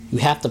You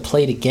have to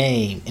play the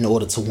game in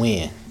order to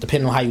win.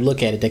 Depending on how you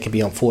look at it, that can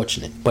be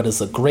unfortunate. But it's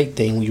a great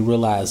thing when you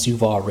realize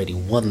you've already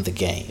won the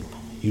game.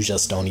 You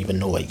just don't even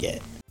know it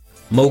yet.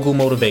 Mogul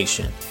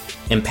Motivation.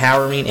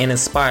 Empowering and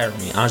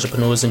inspiring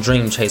entrepreneurs and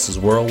dream chasers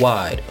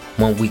worldwide,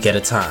 1 week at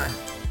a time.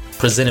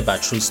 Presented by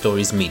True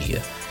Stories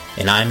Media.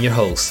 And I'm your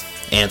host,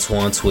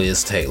 Antoine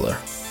Twiz Taylor.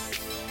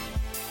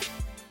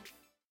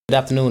 Good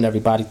afternoon,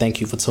 everybody.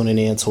 Thank you for tuning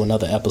in to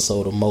another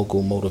episode of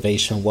Mogul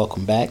Motivation.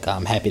 Welcome back.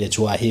 I'm happy that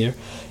you are here.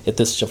 If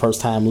this is your first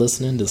time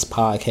listening, this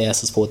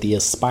podcast is for the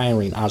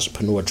aspiring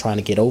entrepreneur trying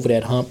to get over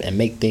that hump and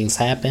make things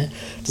happen.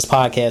 This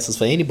podcast is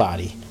for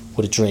anybody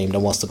with a dream that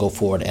wants to go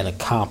forward and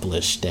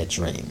accomplish that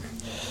dream.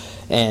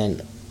 And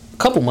a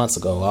couple months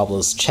ago, I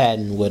was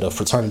chatting with a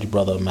fraternity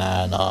brother of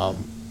mine. I'm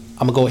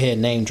going to go ahead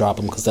and name drop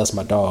him because that's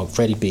my dog,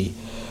 Freddie B.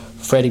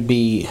 Freddie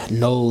B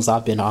knows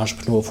I've been an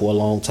entrepreneur for a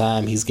long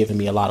time. He's given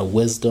me a lot of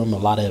wisdom, a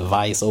lot of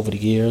advice over the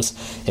years.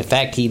 In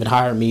fact, he even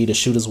hired me to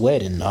shoot his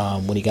wedding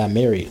when he got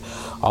married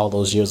all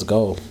those years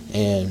ago.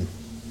 And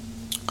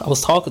I was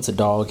talking to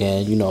Dog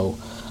and,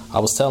 I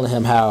was telling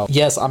him how,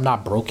 yes, I'm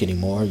not broke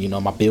anymore.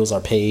 My bills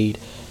are paid.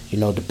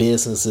 The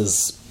business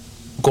is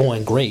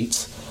going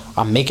great.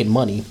 I'm making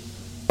money.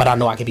 But I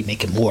know I could be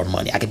making more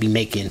money. I could be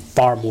making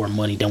far more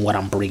money than what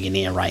I'm bringing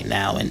in right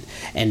now.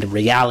 And the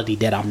reality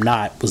that I'm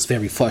not was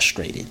very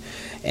frustrating.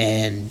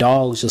 And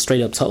Dog just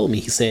straight up told me,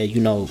 he said,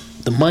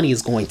 the money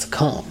is going to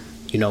come,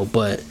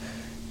 but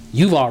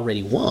you've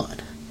already won.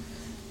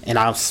 And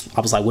I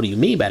was like, what do you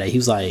mean by that? He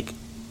was like,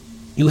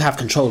 you have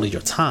control of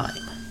your time.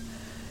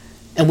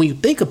 And when you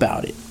think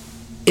about it,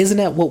 isn't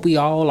that what we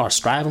all are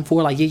striving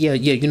for? Like, yeah.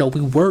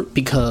 We work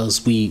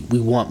because we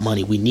want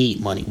money. We need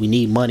money. We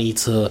need money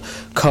to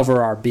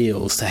cover our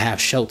bills, to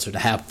have shelter, to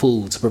have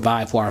food, to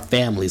provide for our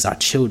families, our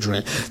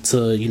children,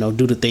 to,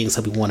 do the things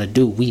that we want to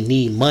do. We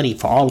need money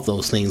for all of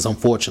those things,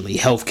 unfortunately.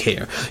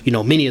 Healthcare,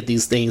 many of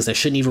these things that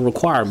shouldn't even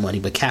require money,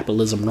 but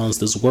capitalism runs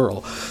this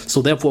world.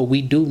 So therefore,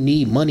 we do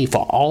need money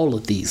for all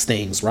of these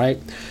things, right?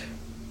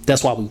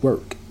 That's why we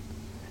work.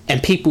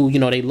 And people,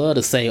 they love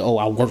to say, oh,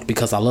 I work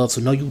because I love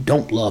to. No, you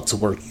don't love to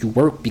work. You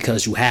work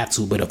because you have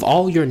to. But if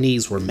all your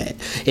needs were met,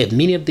 if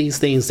many of these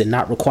things did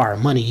not require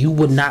money, you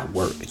would not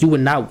work. You would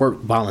not work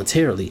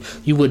voluntarily.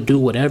 You would do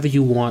whatever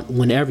you want,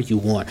 whenever you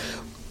want.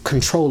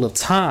 Control of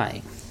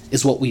time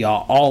is what we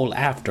are all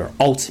after,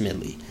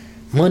 ultimately.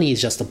 Money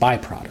is just a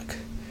byproduct.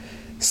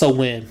 So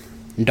when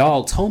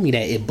Dog told me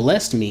that, it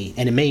blessed me.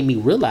 And it made me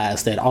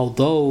realize that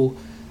although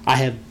I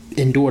have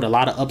endured a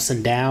lot of ups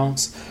and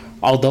downs,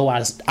 although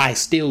I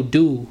still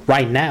do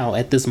right now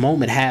at this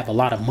moment have a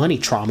lot of money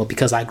trauma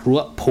because I grew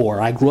up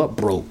poor, I grew up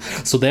broke.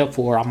 So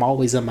therefore, I'm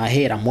always in my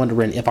head, I'm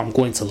wondering if I'm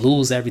going to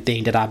lose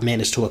everything that I've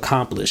managed to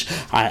accomplish.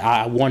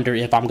 I wonder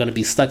if I'm going to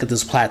be stuck at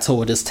this plateau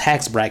or this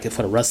tax bracket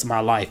for the rest of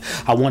my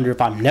life. I wonder if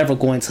I'm never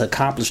going to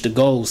accomplish the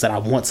goals that I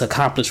want to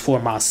accomplish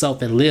for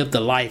myself and live the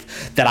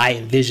life that I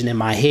envision in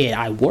my head.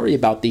 I worry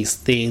about these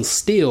things.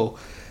 Still,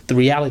 the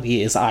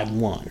reality is I've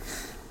won.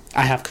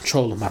 I have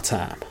control of my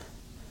time.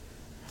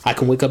 I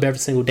can wake up every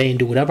single day and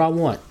do whatever I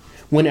want,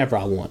 whenever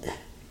I want.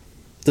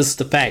 This is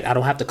the fact. I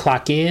don't have to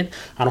clock in.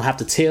 I don't have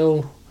to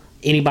tell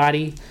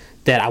anybody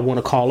that I want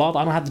to call off.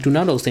 I don't have to do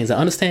none of those things. I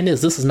understand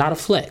this. This is not a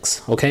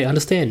flex. Okay,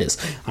 understand this.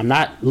 I'm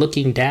not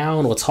looking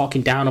down or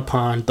talking down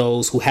upon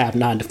those who have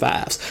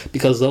 9-to-5s,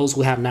 because those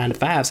who have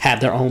 9-to-5s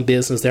have their own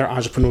business. They're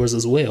entrepreneurs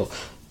as well.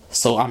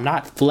 So I'm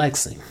not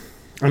flexing.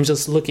 I'm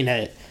just looking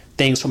at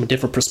things from a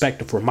different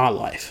perspective for my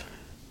life.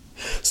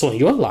 So in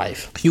your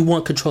life, you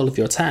want control of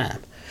your time.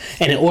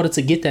 And in order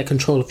to get that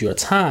control of your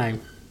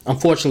time,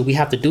 unfortunately, we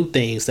have to do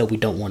things that we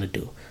don't want to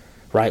do,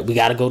 right? We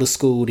got to go to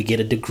school to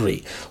get a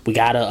degree. We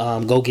got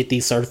to go get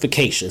these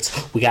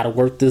certifications. We got to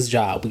work this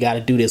job. We got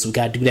to do this. We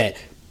got to do that.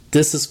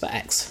 This is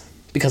facts.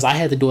 Because I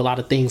had to do a lot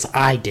of things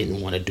I didn't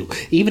want to do.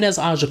 Even as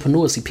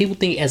entrepreneurs, see, people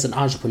think as an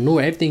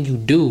entrepreneur, everything you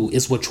do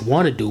is what you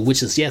want to do,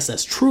 which is, yes,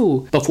 that's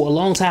true. But for a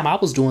long time, I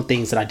was doing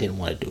things that I didn't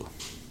want to do.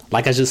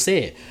 Like I just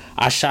said,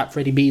 I shot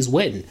Freddie B's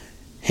wedding,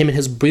 him and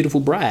his beautiful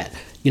bride.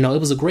 It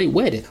was a great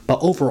wedding. But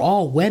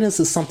overall, weddings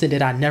is something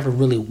that I never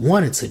really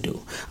wanted to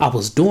do. I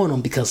was doing them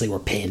because they were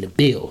paying the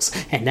bills.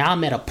 And now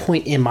I'm at a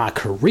point in my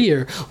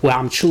career where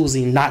I'm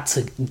choosing not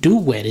to do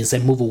weddings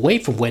and move away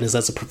from weddings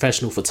as a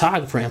professional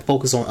photographer and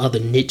focus on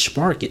other niche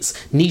markets.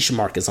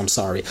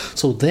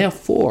 So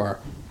therefore,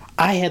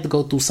 I had to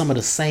go through some of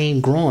the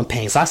same growing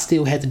pains. I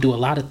still had to do a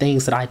lot of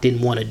things that I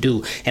didn't want to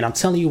do. And I'm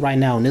telling you right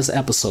now in this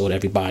episode,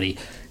 everybody,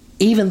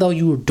 even though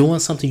you're doing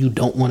something you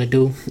don't want to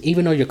do,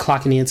 even though you're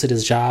clocking into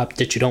this job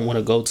that you don't want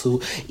to go to,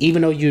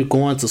 even though you're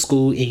going to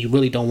school and you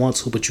really don't want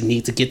to, but you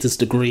need to get this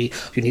degree,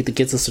 you need to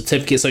get this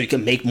certificate so you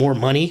can make more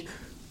money,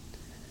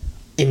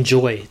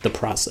 enjoy the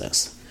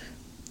process.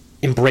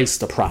 Embrace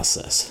the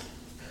process.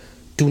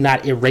 Do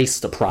not erase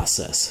the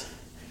process.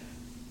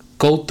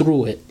 Go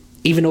through it,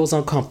 even though it's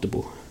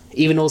uncomfortable.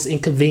 Even though it's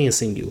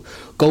inconveniencing you,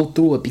 go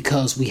through it,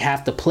 because we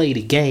have to play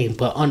the game,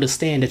 but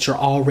understand that you're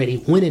already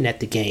winning at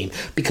the game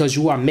because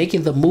you are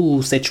making the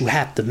moves that you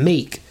have to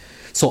make.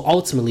 So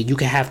ultimately, you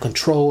can have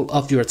control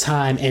of your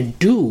time and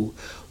do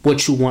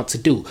what you want to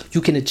do.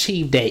 You can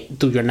achieve that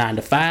through your 9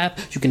 to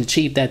 5. You can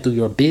achieve that through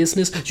your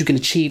business. You can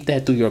achieve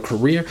that through your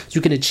career.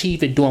 You can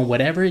achieve it doing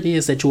whatever it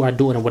is that you are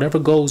doing, and whatever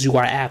goals you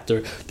are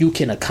after. You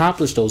can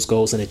accomplish those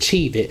goals and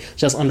achieve it.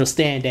 Just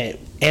understand that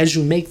as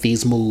you make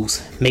these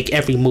moves, make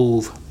every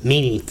move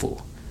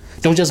meaningful.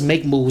 Don't just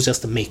make moves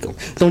just to make them.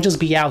 Don't just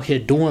be out here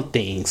doing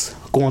things,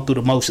 going through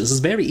the motions. It's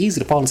very easy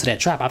to fall into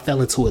that trap. I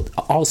fell into it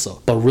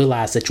also. But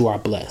realize that you are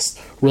blessed.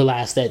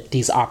 Realize that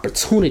these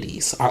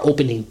opportunities are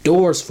opening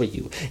doors for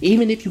you.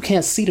 Even if you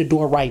can't see the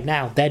door right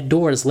now, that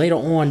door is later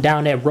on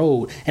down that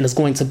road and it's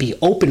going to be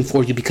open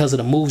for you because of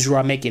the moves you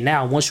are making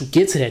now. Once you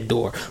get to that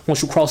door,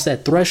 once you cross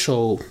that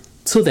threshold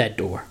to that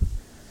door,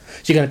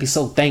 you're going to be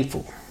so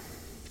thankful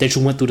that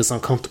you went through this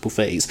uncomfortable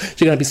phase.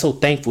 You're going to be so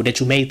thankful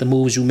that you made the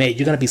moves you made.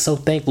 You're going to be so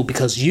thankful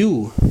because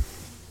you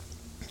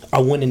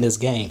are winning this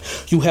game.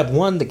 You have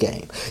won the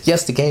game.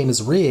 Yes, the game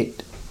is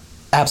rigged.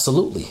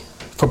 Absolutely.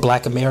 For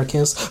Black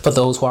Americans, for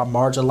those who are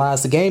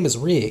marginalized, the game is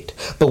rigged.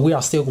 But we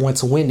are still going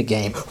to win the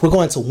game. We're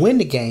going to win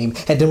the game,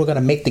 and then we're going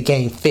to make the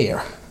game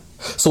fair.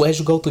 So as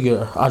you go through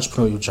your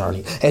entrepreneurial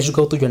journey, as you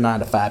go through your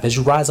 9 to 5, as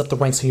you rise up the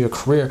ranks in your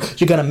career,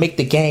 you're going to make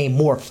the game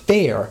more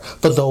fair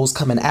for those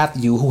coming after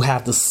you who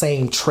have the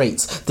same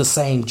traits, the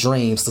same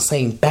dreams, the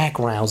same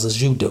backgrounds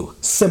as you do.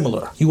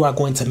 Similar. You are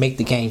going to make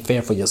the game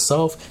fair for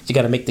yourself. You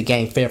got to make the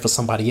game fair for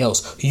somebody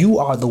else. You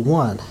are the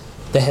one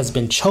that has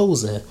been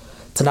chosen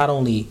to not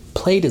only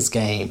play this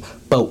game,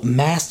 but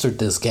master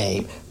this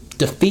game,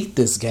 defeat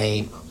this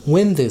game,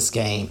 win this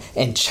game,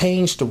 and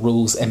change the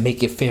rules and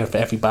make it fair for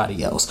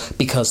everybody else,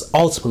 because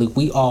ultimately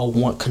we all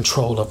want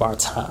control of our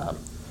time.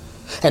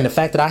 And the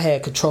fact that I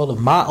had control of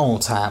my own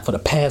time for the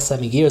past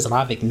 7 years and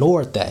I've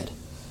ignored that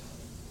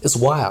is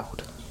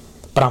wild.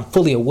 But I'm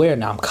fully aware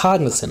now, I'm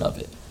cognizant of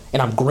it,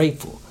 and I'm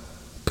grateful,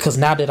 because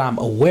now that I'm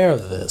aware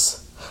of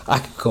this, I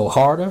can go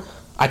harder,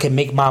 I can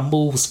make my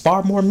moves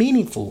far more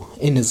meaningful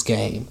in this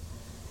game,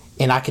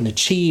 and I can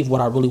achieve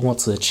what I really want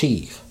to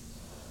achieve.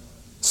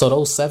 So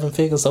those 7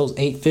 figures, those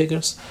 8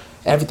 figures,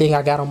 everything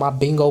I got on my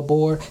bingo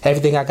board,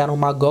 everything I got on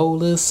my goal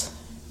list,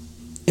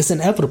 it's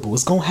inevitable.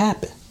 It's going to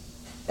happen.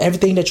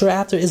 Everything that you're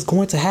after is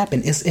going to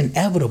happen. It's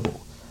inevitable.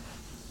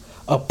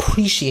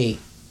 Appreciate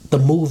the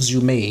moves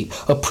you made.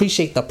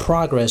 Appreciate the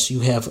progress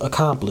you have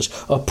accomplished.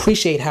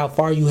 Appreciate how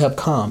far you have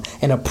come.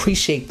 And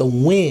appreciate the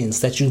wins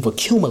that you've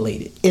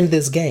accumulated in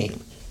this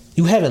game.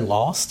 You haven't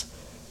lost.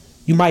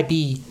 You might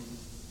be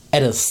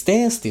at a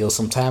standstill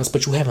sometimes,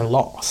 but you haven't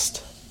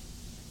lost.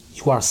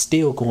 You are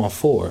still going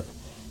forward,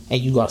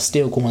 and you are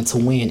still going to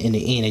win in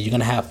the end, and you're going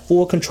to have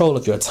full control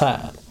of your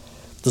time.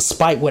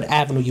 Despite what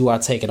avenue you are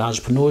taking,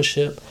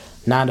 entrepreneurship,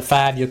 9 to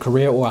 5, your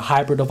career, or a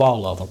hybrid of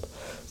all of them,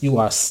 you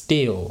are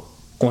still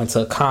going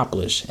to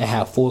accomplish and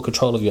have full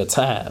control of your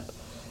time.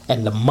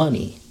 And the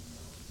money,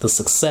 the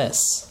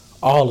success,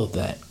 all of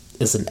that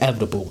is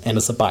inevitable, and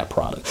it's a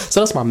byproduct. So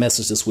that's my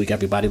message this week,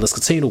 everybody. Let's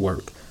continue to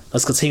work.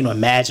 Let's continue to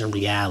imagine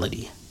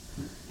reality.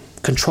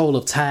 Control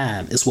of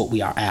time is what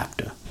we are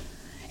after.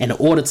 And in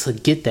order to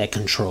get that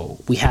control,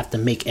 we have to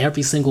make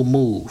every single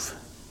move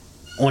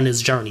on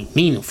this journey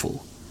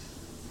meaningful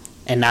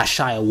and not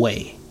shy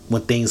away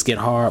when things get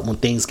hard, when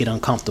things get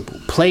uncomfortable.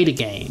 Play the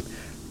game,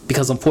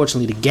 because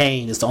unfortunately the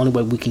game is the only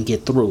way we can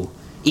get through,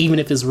 even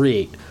if it's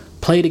rigged.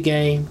 Play the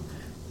game,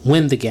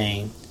 win the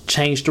game,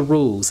 change the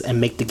rules,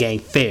 and make the game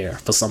fair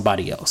for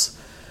somebody else.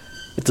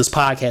 If this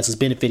podcast has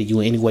benefited you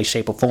in any way,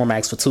 shape, or form, I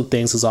ask for 2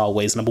 things as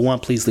always. Number 1,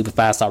 please leave a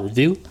 5-star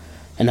review.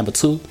 And number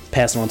 2,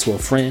 pass it on to a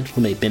friend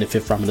who may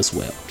benefit from it as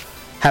well.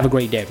 Have a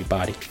great day,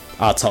 everybody.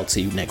 I'll talk to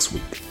you next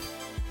week.